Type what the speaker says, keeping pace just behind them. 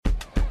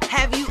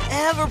Have you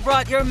ever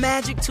brought your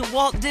magic to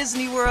Walt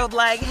Disney World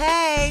like,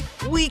 hey,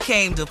 we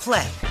came to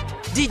play?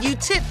 Did you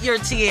tip your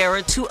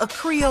tiara to a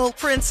Creole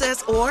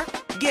princess or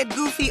get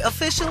goofy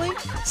officially?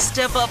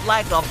 Step up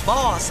like a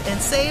boss and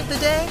save the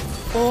day?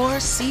 Or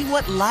see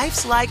what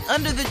life's like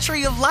under the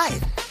tree of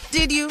life?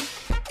 Did you?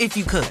 If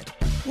you could.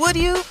 Would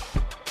you?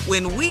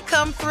 When we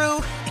come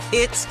through,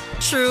 it's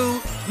true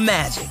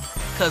magic.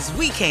 'Cause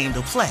we came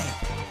to play.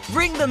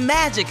 Bring the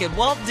magic at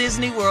Walt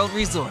Disney World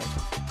Resort.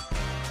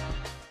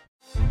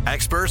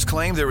 Experts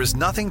claim there is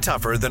nothing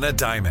tougher than a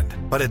diamond.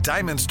 But at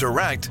Diamonds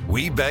Direct,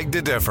 we beg to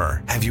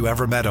differ. Have you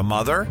ever met a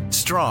mother?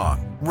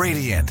 Strong,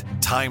 radiant,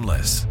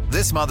 timeless.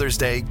 This Mother's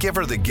Day, give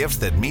her the gift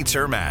that meets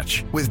her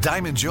match. With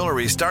diamond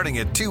jewelry starting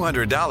at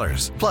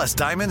 $200. Plus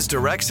Diamonds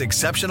Direct's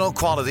exceptional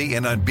quality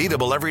and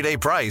unbeatable everyday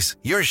price,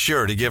 you're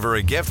sure to give her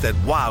a gift that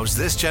wows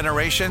this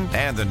generation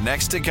and the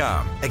next to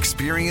come.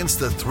 Experience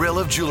the thrill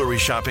of jewelry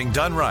shopping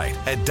done right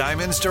at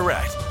Diamonds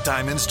Direct.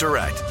 Diamonds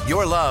Direct.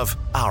 Your love,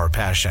 our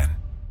passion.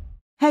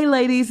 Hey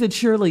ladies, it's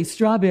Shirley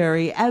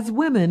Strawberry. As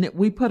women,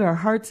 we put our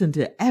hearts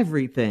into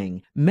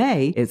everything.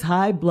 May is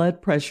High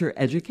Blood Pressure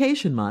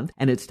Education Month,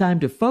 and it's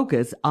time to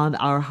focus on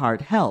our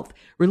heart health.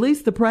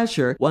 Release the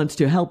Pressure wants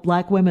to help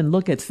Black women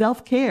look at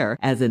self-care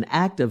as an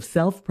act of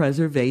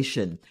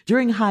self-preservation.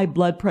 During High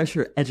Blood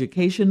Pressure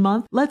Education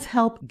Month, let's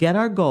help get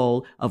our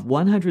goal of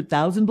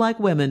 100,000 Black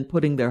women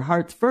putting their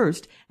hearts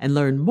first and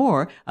learn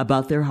more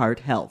about their heart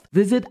health.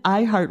 Visit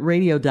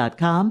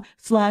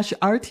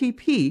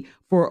iHeartRadio.com/RTP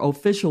for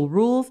official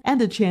rules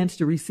and a chance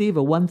to receive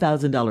a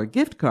 $1,000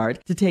 gift card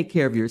to take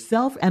care of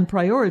yourself and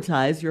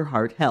prioritize your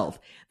heart health.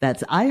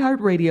 That's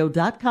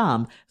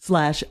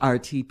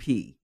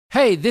iHeartRadio.com/RTP.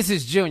 Hey, this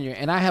is Junior,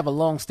 and I have a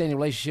long-standing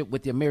relationship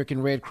with the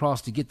American Red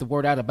Cross to get the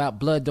word out about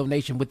blood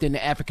donation within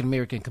the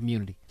African-American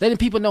community, letting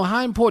people know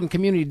how important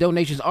community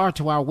donations are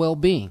to our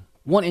well-being.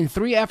 1 in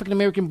 3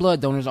 African-American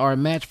blood donors are a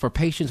match for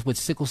patients with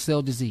sickle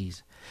cell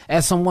disease.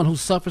 As someone who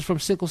suffers from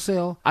sickle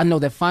cell, I know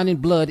that finding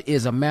blood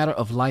is a matter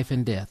of life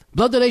and death.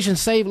 Blood donations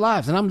save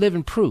lives, and I'm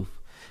living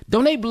proof.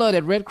 Donate blood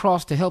at Red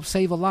Cross to help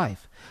save a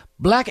life.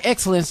 Black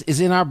excellence is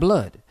in our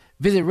blood.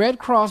 Visit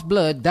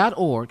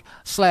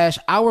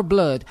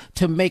redcrossblood.org/ourblood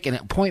to make an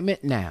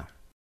appointment now.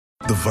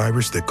 The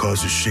virus that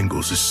causes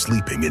shingles is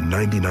sleeping in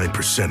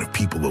 99% of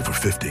people over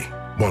 50.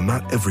 While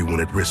not everyone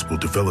at risk will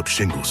develop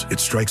shingles,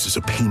 it strikes as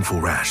a painful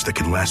rash that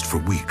can last for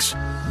weeks.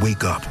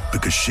 Wake up,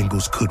 because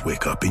shingles could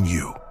wake up in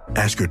you.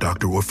 Ask your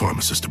doctor or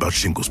pharmacist about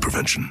shingles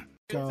prevention.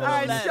 All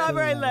right,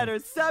 Strawberry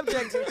Letters.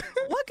 Subject,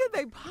 what could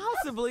they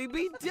possibly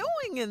be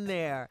doing in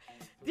there?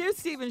 Dear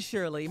Steve and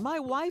Shirley, my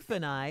wife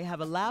and I have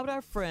allowed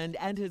our friend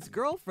and his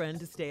girlfriend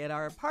to stay at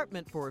our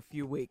apartment for a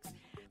few weeks.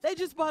 They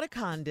just bought a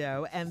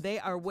condo, and they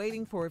are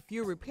waiting for a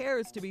few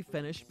repairs to be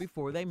finished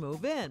before they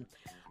move in.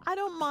 I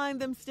don't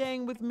mind them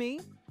staying with me,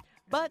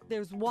 but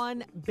there's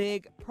one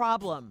big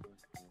problem.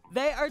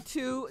 They are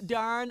too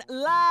darn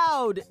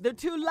loud. They're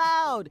too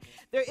loud.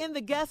 They're in the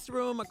guest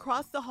room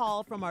across the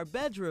hall from our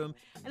bedroom,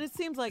 and it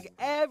seems like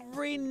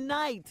every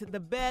night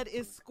the bed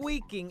is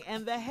squeaking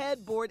and the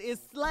headboard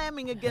is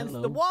slamming against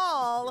the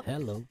wall.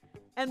 Hello.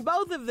 And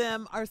both of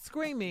them are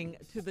screaming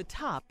to the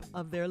top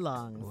of their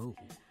lungs. Whoa.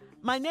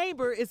 My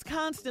neighbor is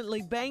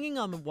constantly banging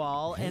on the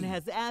wall and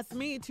has asked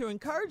me to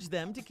encourage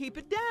them to keep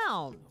it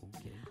down.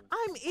 Okay.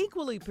 I'm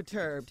equally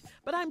perturbed,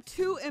 but I'm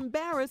too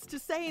embarrassed to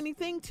say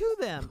anything to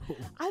them.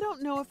 I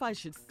don't know if I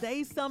should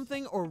say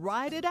something or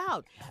ride it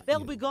out.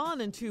 They'll be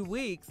gone in 2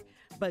 weeks.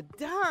 But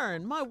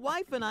darn, my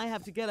wife and I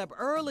have to get up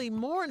early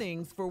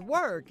mornings for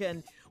work,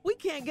 and we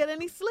can't get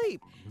any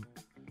sleep.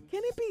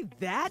 Can it be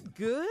that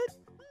good?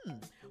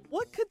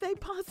 What could they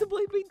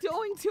possibly be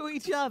doing to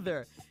each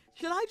other?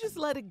 Should I just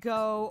let it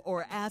go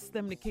or ask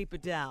them to keep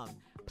it down?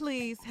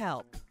 Please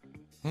help.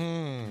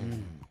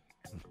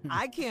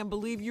 I can't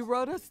believe you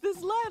wrote us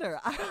this letter.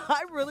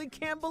 I really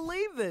can't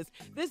believe this.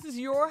 This is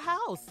your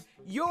house,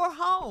 your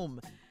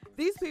home.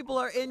 These people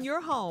are in your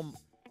home.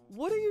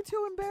 What are you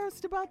too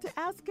embarrassed about to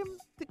ask them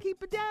to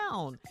keep it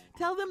down?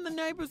 Tell them the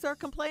neighbors are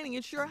complaining.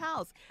 It's your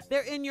house.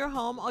 They're in your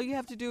home. All you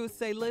have to do is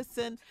say,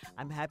 listen,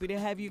 I'm happy to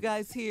have you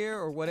guys here,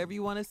 or whatever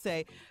you want to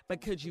say,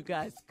 but could you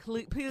guys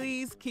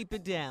please keep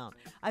it down?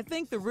 I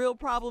think the real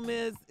problem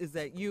is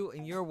that you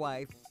and your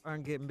wife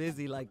aren't getting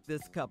busy like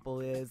this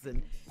couple is,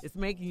 and it's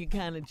making you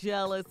kind of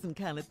jealous and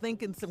kind of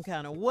thinking some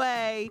kind of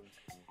way.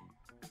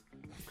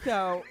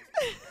 So,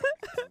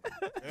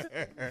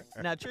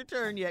 not your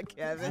turn yet,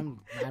 Kevin.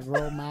 I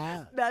roll my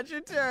eyes. Not your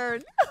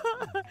turn.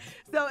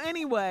 So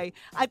anyway,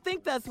 I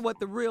think that's what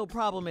the real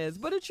problem is.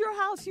 But it's your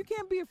house. You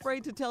can't be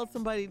afraid to tell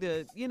somebody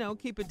to,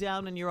 keep it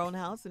down in your own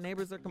house. The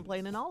neighbors are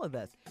complaining, all of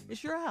this.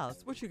 It's your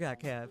house. What you got,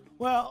 Kev?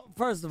 Well,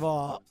 first of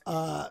all,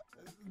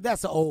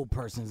 that's an old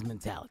person's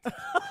mentality.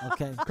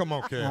 Okay? Come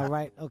on, Kev. All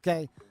right?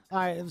 Okay? All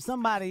right, if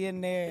somebody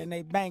in there and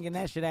they banging,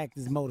 that should act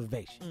as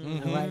motivation.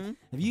 Mm-hmm. All right?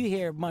 If you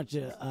hear a bunch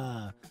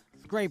of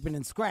scraping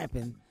and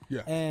scrapping,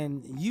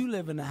 and you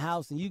live in a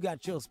house and you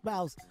got your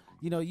spouse,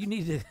 you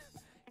need to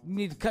You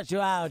need to cut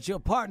your eye out your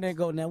partner and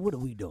go, now what are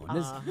we doing?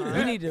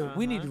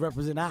 We need to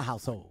represent our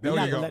household. We're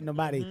not gonna let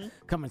nobody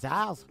come into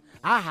our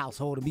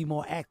household and be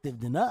more active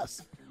than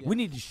us. Yeah. We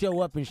need to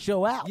show up and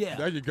show out. Yeah.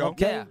 There you go.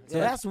 Okay? Yeah. So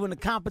that's when the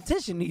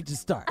competition needs to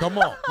start. Come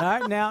on. All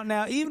right,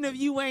 now even if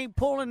you ain't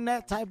pulling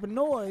that type of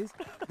noise,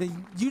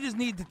 then you just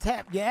need to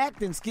tap your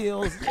acting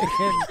skills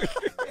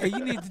and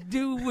you need to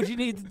do what you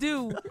need to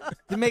do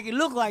to make it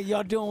look like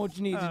y'all doing what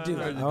you need to do.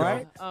 All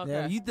right? Okay.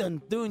 Now, you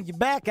done throwing your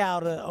back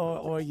out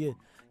or your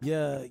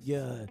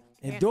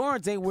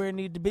endurance ain't where it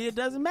need to be. It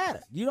doesn't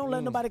matter. You don't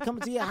let nobody come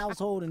into your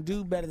household and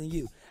do better than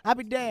you. I'd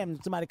be damned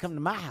if somebody come to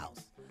my house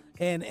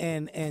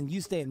and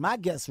you stay in my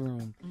guest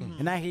room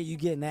and I hear you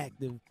getting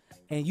active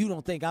and you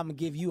don't think I'm gonna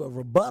give you a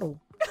rebuttal.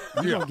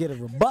 You're going to get a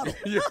rebuttal.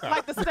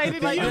 Like the State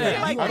of the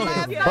Union.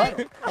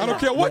 I don't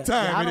care what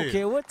time it is. I don't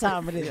care what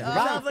time it is.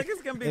 Sounds like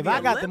it's going to be if the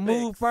I got to Olympics.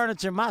 move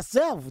furniture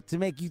myself to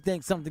make you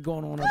think something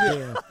going on up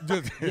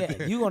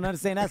there, you're going to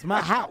understand that's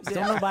my house.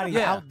 Don't nobody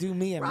outdo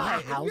me in my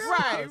house.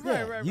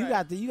 Right. You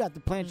got to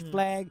plant your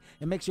flag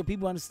and make sure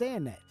people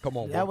understand that. Come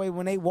on, that way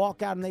when they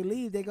walk out and they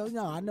leave, they go,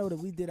 no, I know that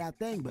we did our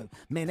thing, but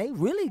man, they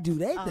really do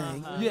their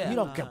thing. You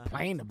don't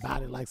complain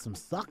about it like some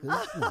suckers.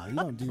 No, you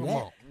don't do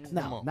that.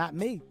 No, not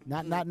me.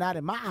 Not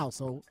in my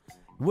household.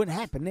 Wouldn't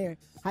happen there.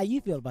 How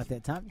you feel about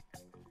that, Tommy?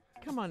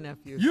 Come on,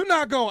 nephew. You're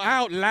not going to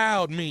out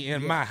loud me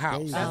in my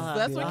house.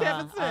 That's what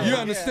Kevin said. You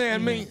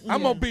understand me?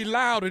 I'm going to be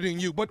louder than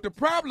you. But the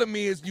problem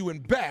is you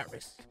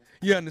embarrassed.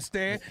 You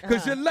understand?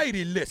 Because your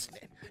lady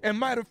listening. And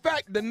matter of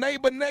fact, the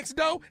neighbor next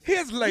door,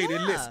 his lady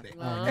listening.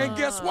 And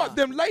guess what?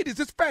 Them ladies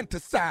is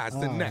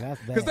fantasizing now.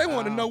 Because they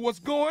want to know what's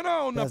going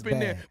on up in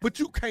there. But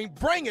you can't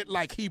bring it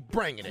like he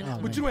bringing it.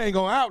 But you ain't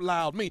going to out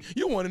loud me.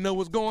 You want to know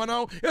what's going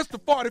on? It's the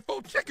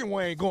 44 chicken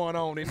wing going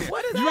on in there.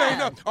 What is you that?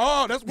 Ain't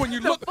know, that's when you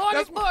look.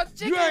 44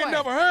 chicken you ain't wing.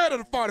 never heard of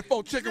the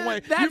 44 chicken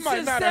wing. That's You might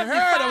since not have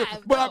heard of 75,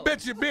 it, but I though.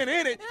 bet you been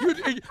in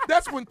it.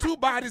 That's when two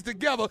bodies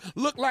together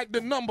look like the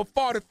number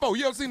 44.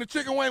 You ever seen the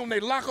chicken wing when they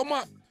lock them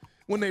up?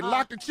 When they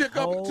lock the chicken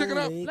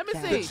up, Let me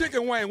the see.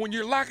 chicken wing, when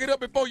you lock it up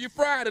before you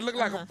fry it, it look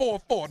like a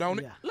 4-4, don't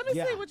it? Let me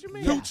see what you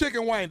mean. Two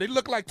chicken wings, they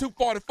look like two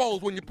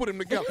 44s when you put them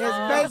together.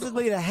 It's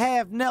basically the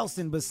half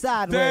Nelson but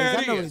sideways. There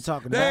I it know what is. you're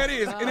talking There about. it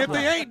is. And if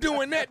they ain't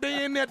doing that,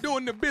 they in there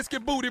doing the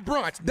biscuit booty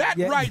brunch. That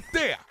right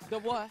there. The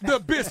what? The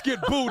biscuit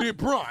booty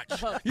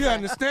brunch. You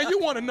understand? You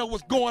want to know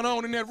what's going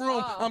on in that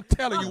room? I'm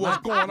telling you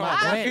what's going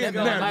on in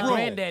that my room.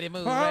 granddaddy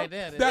move right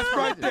there. That's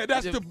right there.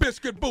 That's the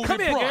biscuit booty Come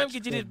here, brunch. girl.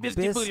 Get you this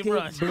biscuit booty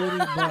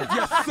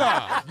brunch. Yes,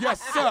 sir.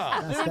 Yes,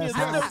 sir. That's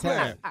how it's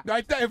Man,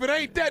 right there. If it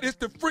ain't that, it's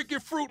the freaky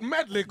fruit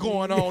medley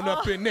going on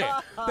up in there.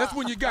 That's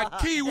when you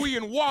got kiwi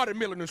and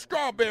watermelon and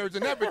strawberries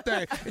and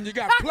everything, and you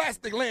got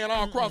plastic laying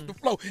all across the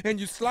floor, and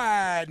you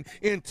slide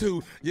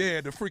into,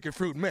 the freaky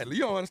fruit medley.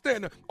 You don't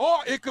understand that? Or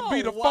it could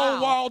be the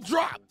four-wall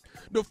drop.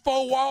 The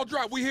four-wall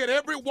drop. We hit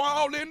every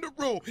wall in the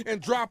room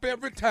and drop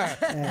every time.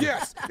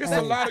 Yes, it's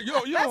a lot of, you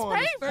don't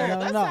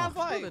understand. That sounds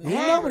like You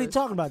know what he's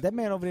talking about. That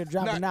man over there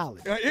dropping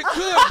knowledge. It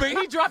could be.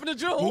 He dropping the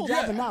jewels.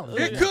 Dropping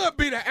knowledge. It could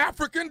be the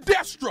African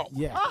death stroke.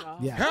 Yeah.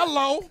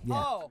 Hello.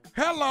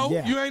 Hello.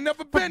 Yeah. You ain't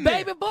never been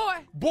there. Baby boy.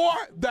 Boy,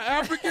 the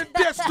African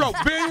death stroke.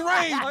 Bing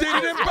Rain did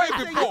it in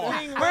Baby Boy.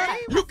 Bing Man, Rain?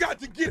 you got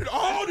to get it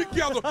all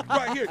together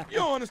right here. You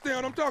don't understand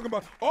what I'm talking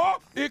about. Or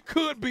it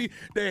could be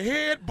the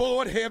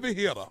headboard heavy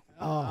hitter.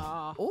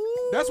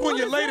 That's when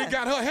your lady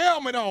got her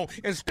helmet on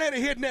instead of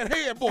hitting that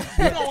headboard.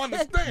 You don't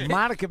understand.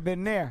 Monica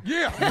been there.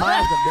 Yeah.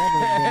 Monica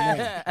been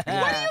there.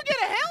 Where do you get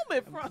a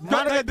helmet from?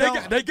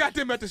 Monica They got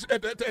them at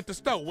the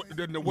store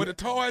where the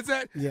toys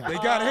at. Yeah. They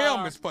got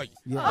helmets for you.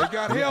 Yeah. They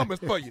got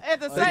helmets for you. At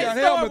the They same got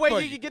store helmets where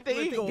for you can get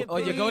the eagle. Or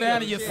you go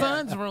down to your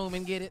son's room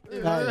and get it.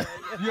 Hey,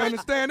 You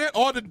understand that?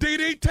 Or the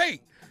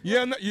DDT.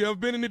 You ever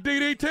been in the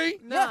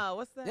DDT? No,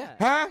 what's that?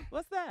 Huh?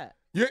 What's that?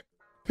 Yeah.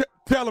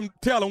 Tell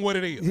them what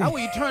it is. How will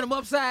you turn them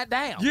upside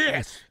down?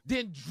 Yes.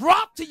 Then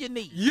drop to your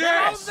knees.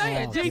 Yes. You know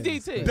what I'm saying?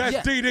 DDT. That's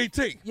Yeah.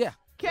 DDT. Yeah.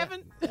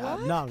 Kevin,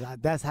 no,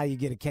 that's how you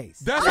get a case.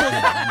 That's what.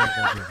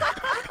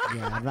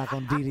 I'm not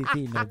gonna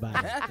DDT nobody.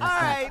 all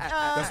right.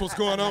 That's what's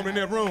going on in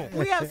that room.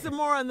 We have some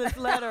more on this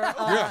letter.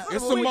 Yeah, it's when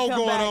some we more come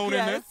going back. on in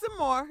yeah, there. It's some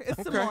more.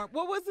 It's some Okay. more.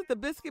 What was it? The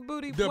biscuit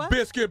booty? The what?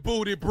 biscuit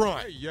booty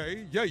brunch.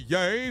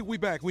 Yay. We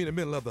back. We in the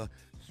middle of the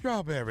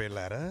strawberry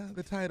letter.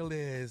 The title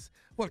is,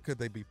 what could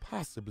they be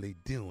possibly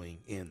doing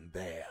in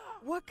there?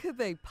 What could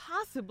they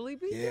possibly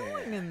be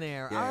doing in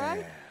there? All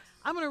right.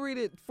 I'm going to read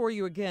it for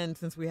you again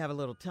since we have a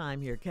little time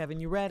here. Kevin,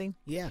 you ready?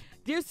 Yeah.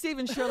 Dear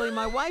Stephen Shirley,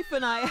 my wife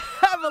and I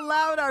have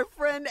allowed our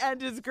friend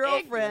and his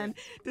girlfriend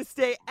to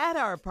stay at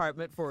our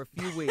apartment for a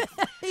few weeks.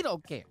 He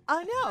don't care.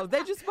 I know.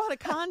 They just bought a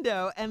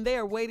condo, and they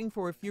are waiting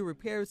for a few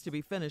repairs to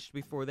be finished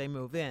before they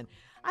move in.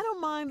 I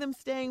don't mind them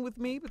staying with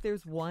me, but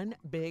there's one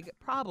big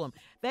problem.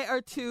 They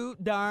are too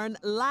darn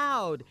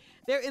loud.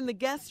 They're in the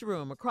guest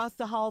room across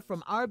the hall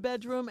from our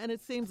bedroom, and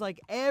it seems like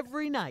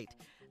every night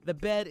the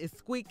bed is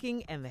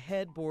squeaking and the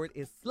headboard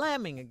is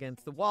slamming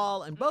against the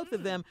wall, and both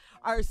of them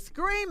are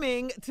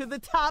screaming to the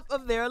top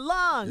of their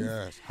lungs.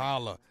 Yes,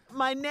 holla.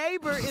 My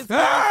neighbor is...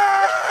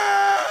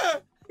 Ah!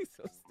 He's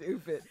so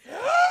stupid.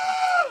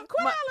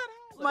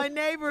 My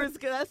neighbor is,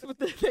 that's what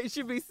they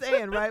should be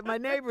saying, right? My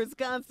neighbor is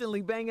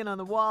constantly banging on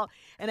the wall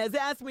and has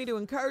asked me to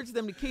encourage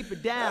them to keep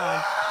it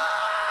down.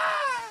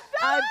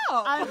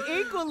 I'm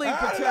equally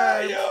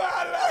perturbed.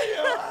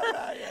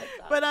 I love you.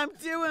 But I'm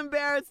too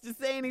embarrassed to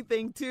say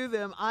anything to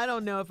them. I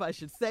don't know if I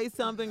should say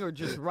something or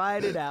just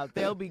ride it out.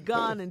 They'll be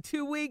gone in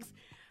 2 weeks.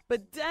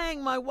 But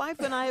dang, my wife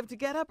and I have to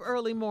get up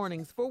early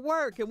mornings for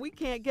work, and we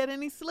can't get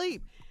any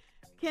sleep.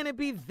 Can it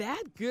be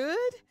that good?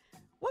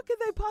 What could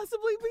they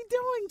possibly be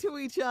doing to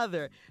each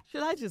other?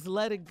 Should I just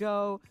let it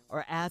go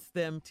or ask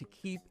them to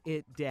keep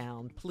it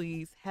down?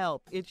 Please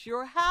help. It's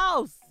your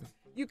house.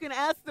 You can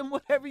ask them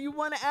whatever you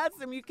want to ask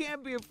them. You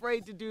can't be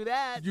afraid to do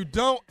that. You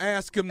don't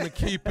ask them to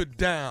keep it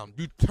down.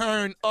 You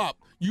turn up.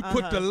 You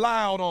put the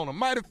loud on them.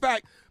 Matter of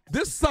fact,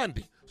 this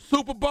Sunday,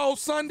 Super Bowl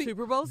Sunday,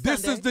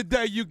 this is the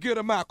day you get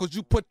them out because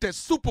you put that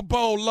Super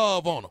Bowl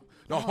love on them.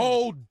 The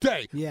whole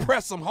day. Yeah.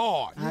 Press them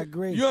hard. I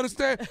agree. You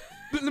understand?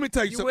 Let me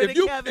tell you something. with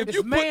it, Kevin? If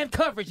you man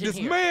coverage in this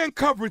here. man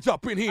coverage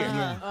up in here,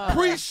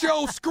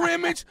 pre-show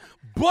scrimmage,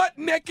 butt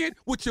naked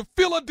with your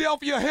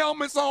Philadelphia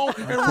helmets on,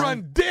 and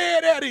run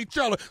dead at each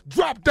other,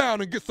 drop down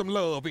and get some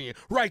love in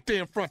right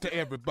there in front of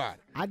everybody.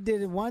 I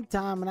did it one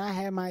time, and I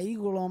had my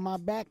eagle on my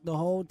back the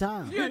whole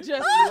time. You're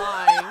just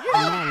lying.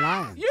 I'm not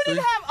lying. You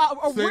didn't have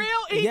a See? real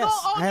eagle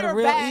Yes, on I had your a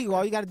real back. eagle.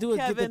 All you got to do is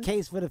get Kevin. the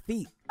case for the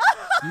feet.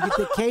 You get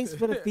the case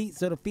for the feet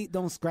so the feet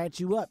don't scratch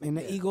you up, and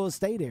the eagle will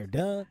stay there.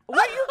 Duh.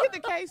 Where you get the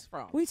case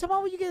from? What are you talking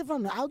about? Where you get it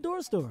from? The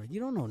outdoor store. You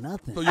don't know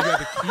nothing. So you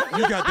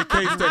got the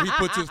case that he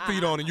puts his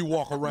feet on and you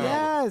walk around with.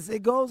 Yes,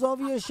 it goes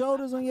over your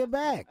shoulders on your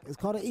back. It's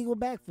called an eagle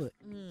back foot.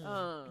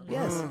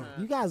 Yes,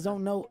 you guys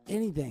don't know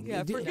anything.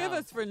 Yeah, forgive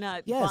us for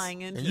not Yes.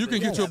 buying into And you can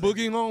this. get your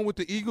boogie on with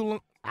the eagle.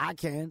 I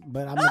can,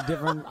 but I'm a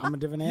different You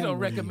animal. don't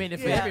recommend it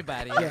for Yeah.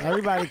 everybody. Yeah,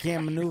 everybody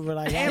can't maneuver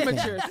like I can.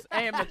 Amateurs.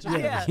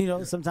 Yeah, you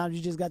know, sometimes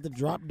you just got to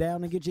drop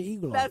down and get your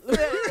eagle That's on. it.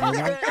 You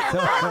know?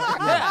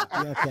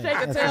 Okay,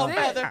 Shake a that's tail all.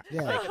 feather.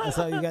 Yeah, that's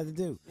all you got to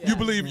do. You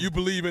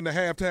believe in the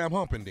halftime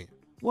humping then?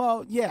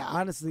 Well, yeah,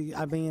 honestly,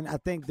 I mean, I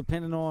think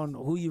depending on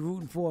who you're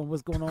rooting for and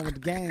what's going on with the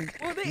game.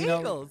 Well, the you know,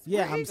 Eagles.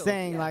 Yeah, We're I'm Eagles,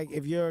 saying, yeah. like,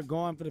 if you're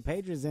going for the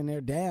Patriots and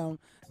they're down,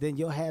 then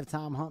your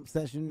halftime hump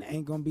session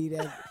ain't going to be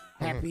that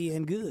happy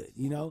and good,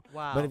 you know?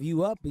 Wow. But if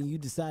you up and you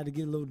decide to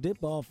get a little dip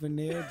off in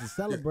there to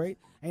celebrate,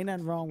 ain't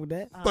nothing wrong with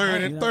that. Third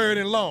You and know? third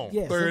and long.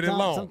 Yeah, Third and sometimes,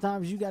 long.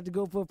 sometimes you got to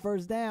go for a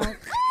first down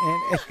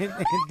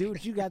and do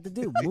what you got to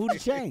do. Move the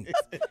chains.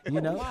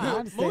 You know, I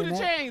understand Move the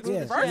that. chains.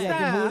 Yeah, First you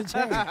have to move the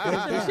chains.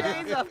 First The down.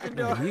 chains off the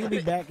door. You'll be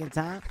back in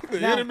time. The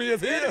Now, enemy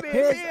is here.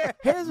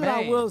 Here's what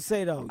I Man. will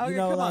say though. Okay, You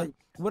know, come like on.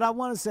 what I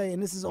want to say,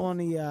 and this is on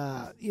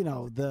the you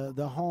know, the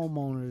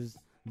homeowners'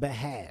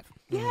 behalf.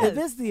 Yes. If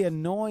it's the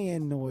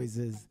annoying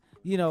noises,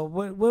 you know,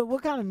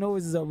 what kind of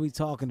noises are we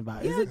talking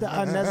about? Is it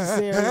the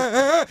unnecessary?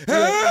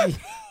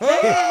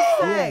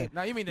 Yeah.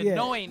 No, you mean the Yeah.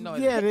 annoying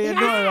noise. Yeah, the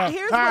annoying. like,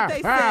 Here's what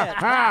they said.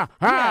 ah,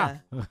 Yeah.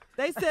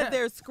 They said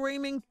they're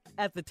screaming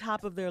at the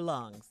top of their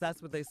lungs.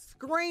 That's what they're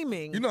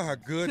screaming. You know how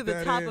good To the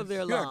that top is? of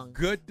their You know how lungs.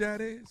 good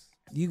that is?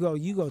 You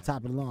go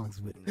top of the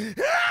lungs with it.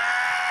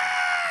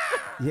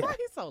 Yeah. Why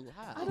he's so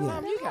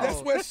loud? Yeah.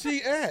 That's where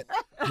she at.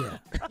 Yeah.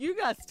 You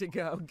got to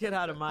go. Get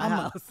out of my I'm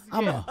house.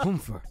 a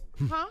humfer.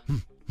 Huh?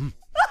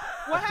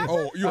 What happened?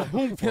 Oh, you're a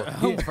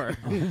hoomper.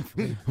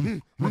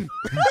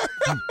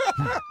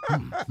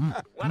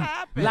 What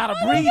happened? A lot of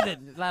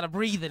breathing. A lot of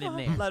breathing in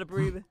there. Let it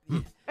breathe.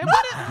 And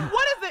what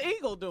is the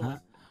eagle doing?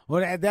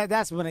 Well,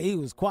 that's when the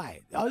eagle's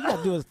quiet. All you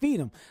gotta do is feed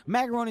him.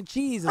 Macaroni and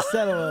cheese will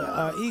settle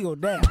a eagle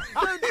down.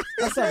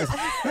 That stuff is,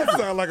 That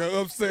sounds like an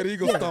upset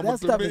eagle yeah, stomach that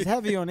to stuff me. is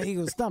heavy on the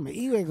eagle's stomach.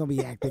 Eagle ain't gonna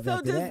be active So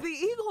after does that. the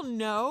eagle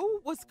know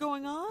what's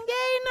going on? Yeah,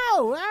 ain't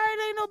no. All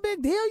right, ain't no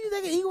big deal. You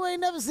think an eagle ain't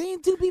never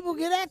seen two people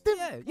get active?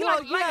 You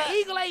like an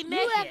eagle ain't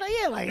You act naked. like,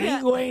 yeah, like an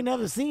eagle ain't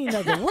never seen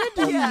nothing. Where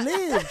do you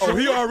live? Oh,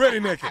 he already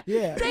naked.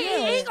 Yeah. The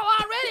eagle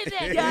already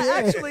naked. Yeah, I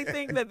actually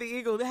think that the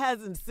eagle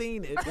hasn't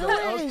seen it. Hey,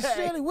 Okay.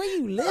 Shirley, where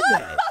you live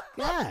at?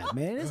 God,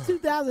 man, it's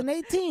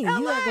 2018.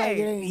 You act like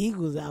it ain't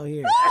eagles out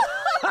here.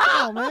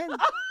 Come on, man.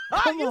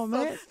 Come on,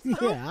 man.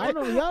 Yeah, I don't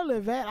know where y'all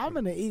live at. I'm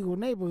in the eagle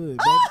neighborhood,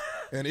 baby.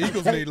 And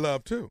eagles need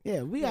love too.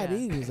 Yeah, we got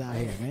eagles out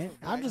here, man.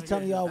 I'm just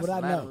telling y'all what I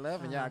know.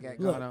 11 y'all got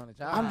Look, going on. at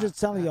y'all I'm house. just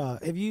telling y'all,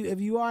 if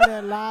you are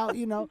that loud,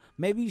 you know,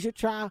 maybe you should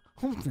try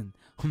humping.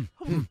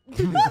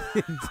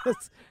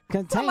 Just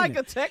contain Like it.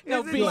 a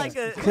techno Is it beat. like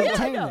a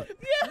Contain yeah, it.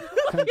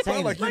 Sound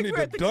Contain like it. you Like need we're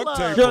to at the duct club.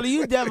 tape. Shirley,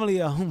 you definitely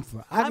a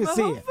humper. I I'm can a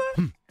see it.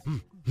 humper?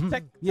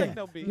 Yeah,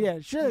 Techno beat. yeah.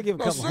 Shirley give a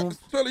No, couple humps.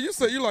 Shirley, you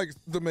say you like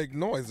to make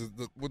noises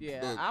with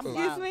Yeah, I'm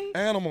Excuse loud. me?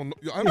 animal.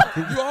 You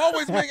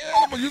always make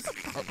animal.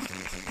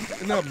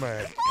 Never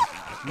mind.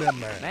 Never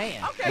mind.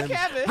 Man. Okay,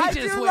 Kevin. He I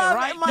just do went love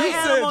right my You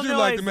animal said you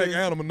like to make noises.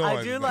 animal noises.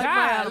 I do like man.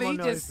 my God, animal he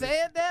noises. just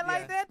said that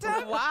like that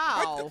time?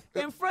 Wow.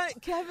 In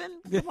front, Kevin.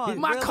 Come on,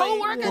 My really?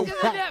 coworker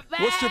just in that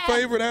bag. What's your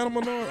favorite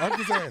animal noise? I'm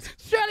just asking.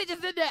 Shirley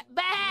just in that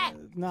bag.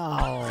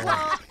 No.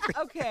 Well,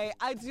 okay,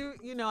 I do.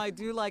 You know, I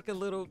do like a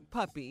little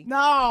puppy.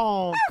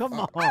 No, come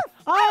on.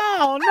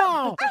 Oh,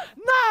 no.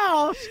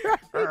 No, Shirley,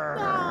 no.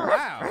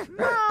 Wow.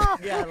 No.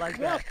 Yeah. I like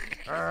that.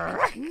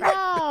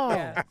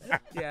 No.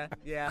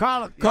 Yeah.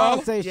 Carla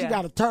says she Yeah.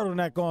 got a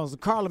turtleneck on, so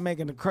Carla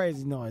making a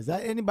crazy noise.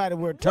 Anybody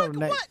wear a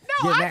turtleneck? What?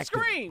 No, getting I active.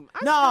 scream.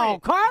 No,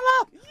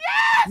 Carla?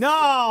 Yes.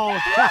 No.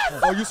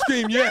 Oh, you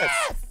scream yes.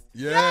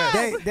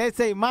 Yes. They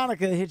say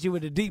Monica hit you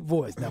with a deep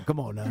voice. Now, come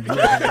on now.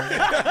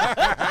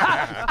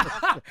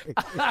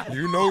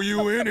 You know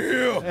you in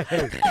here.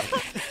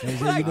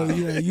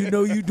 You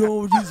know you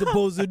doing what you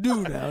supposed to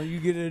do now. You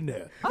get in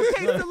there.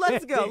 Okay, so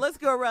let's go. Let's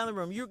go around the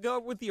room. You go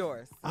with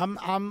yours. Well,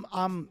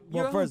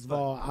 You're a first of hoompa.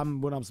 all, I'm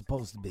what I'm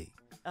supposed to be.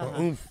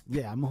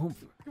 Yeah, I'm a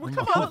hoomper. Well,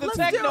 come on with the Let's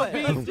techno do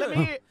it. beats. Let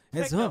me hear.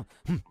 It's hum.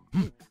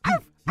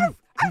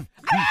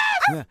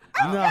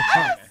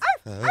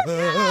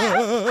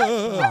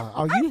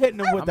 Oh, you hitting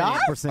them with the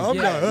opera singer. I'm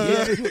not. You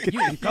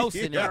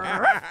ghosting it.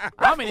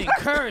 I'm an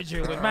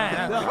encourager with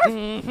mine.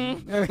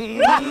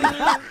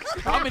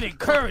 I'm an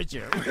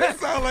encourager. That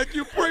sound like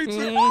you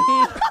preaching.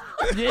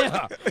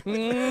 Yeah.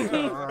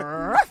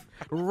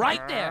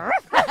 Right there.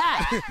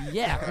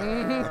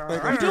 Yeah.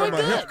 You're doing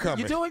good.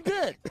 You're doing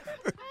good.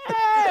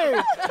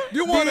 Hey,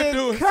 You want to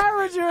do it.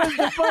 encourager is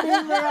the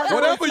funniest thing I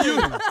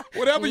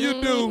Whatever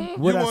you do,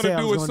 What you I want say to I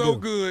do was it gonna so do.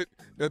 good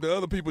that the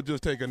other people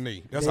just take a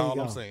knee. That's There you all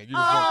I'm go. saying. You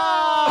just want-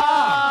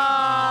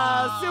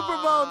 Super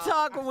Bowl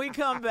talk when we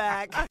come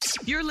back.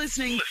 You're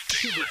listening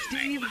to the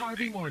Steve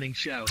Harvey Morning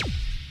Show.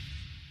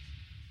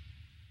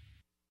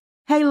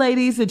 Hey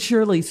ladies, it's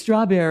Shirley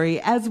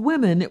Strawberry. As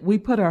women, we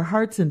put our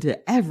hearts into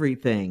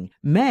everything.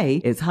 May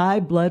is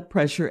High Blood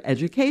Pressure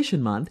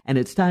Education Month, and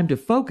it's time to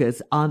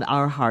focus on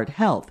our heart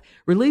health.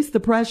 Release the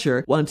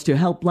Pressure wants to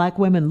help Black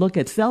women look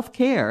at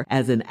self-care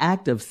as an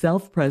act of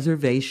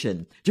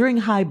self-preservation. During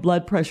High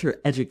Blood Pressure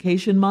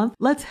Education Month,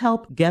 let's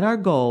help get our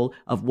goal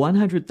of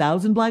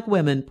 100,000 Black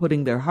women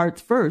putting their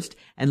hearts first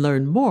and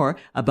learn more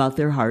about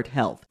their heart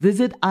health.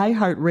 Visit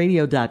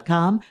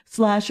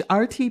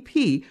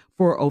iHeartRadio.com/RTP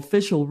for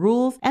official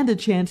rules and a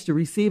chance to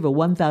receive a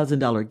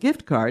 $1,000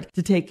 gift card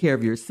to take care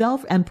of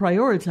yourself and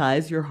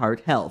prioritize your heart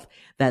health.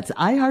 That's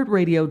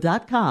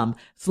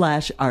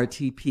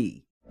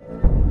iHeartRadio.com/RTP.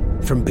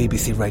 From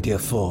BBC Radio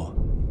 4,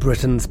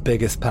 Britain's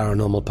biggest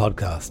paranormal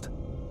podcast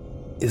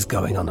is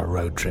going on a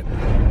road trip.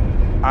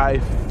 I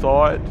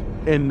thought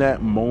in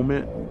that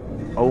moment,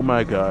 oh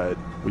my God,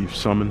 we've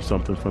summoned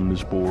something from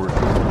this board.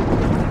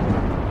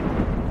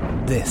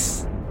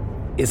 This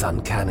is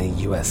Uncanny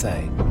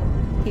USA.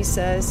 He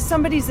says,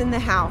 somebody's in the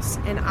house,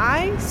 and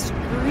I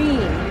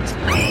screamed.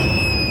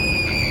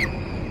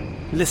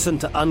 Listen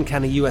to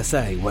Uncanny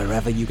USA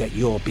wherever you get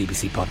your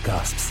BBC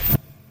podcasts,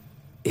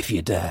 if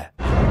you dare.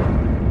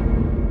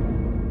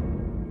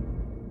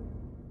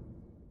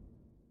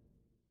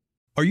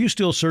 Are you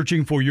still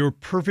searching for your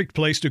perfect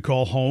place to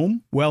call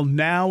home? Well,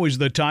 now is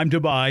the time to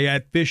buy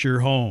at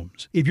Fisher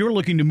Homes. If you're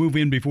looking to move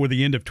in before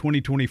the end of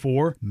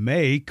 2024,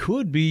 May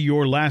could be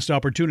your last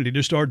opportunity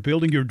to start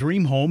building your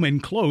dream home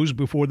and close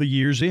before the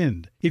year's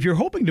end. If you're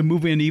hoping to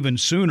move in even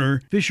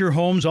sooner, Fisher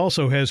Homes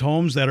also has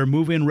homes that are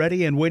move-in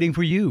ready and waiting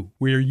for you,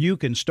 where you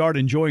can start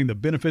enjoying the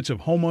benefits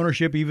of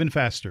homeownership even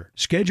faster.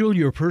 Schedule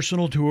your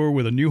personal tour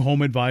with a new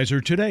home advisor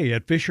today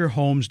at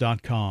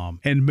FisherHomes.com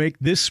and make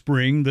this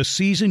spring the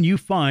season you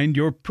find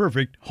your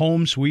perfect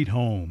home sweet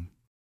home.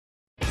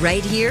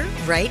 Right here,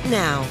 right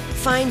now.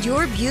 Find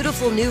your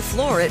beautiful new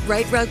floor at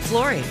Right Rug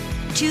Flooring.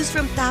 Choose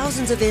from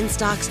thousands of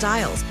in-stock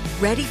styles,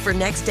 ready for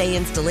next day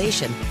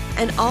installation,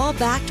 and all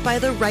backed by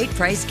the right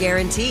price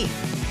guarantee.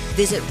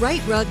 Visit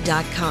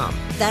rightrug.com.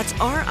 That's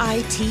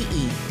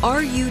RITERUG.com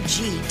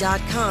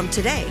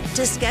today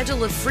to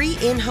schedule a free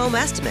in-home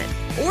estimate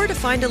or to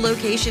find a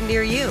location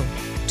near you.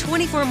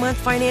 24-month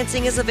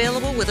financing is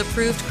available with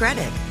approved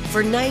credit.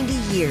 For 90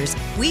 years,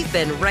 we've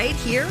been right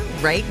here,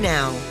 right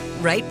now.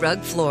 Right Rug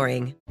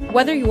Flooring.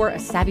 Whether you're a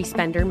savvy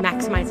spender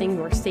maximizing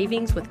your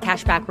savings with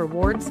cashback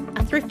rewards,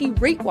 a thrifty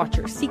rate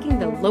watcher seeking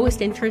the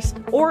lowest interest,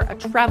 or a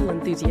travel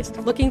enthusiast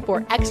looking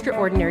for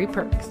extraordinary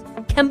perks,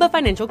 Kemba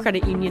Financial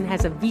Credit Union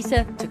has a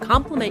visa to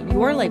complement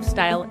your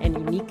lifestyle and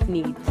unique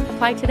needs.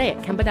 Apply today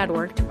at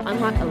Kemba.org to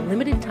unlock a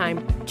limited time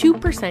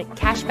 2%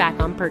 cash back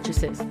on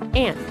purchases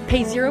and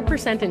pay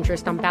 0%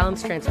 interest on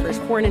balance transfers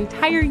for an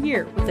entire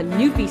year with a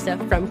new visa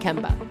from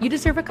Kemba. You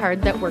deserve a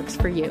card that works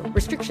for you.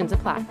 Restrictions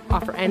apply.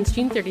 Offer ends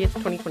June 30th,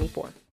 2024.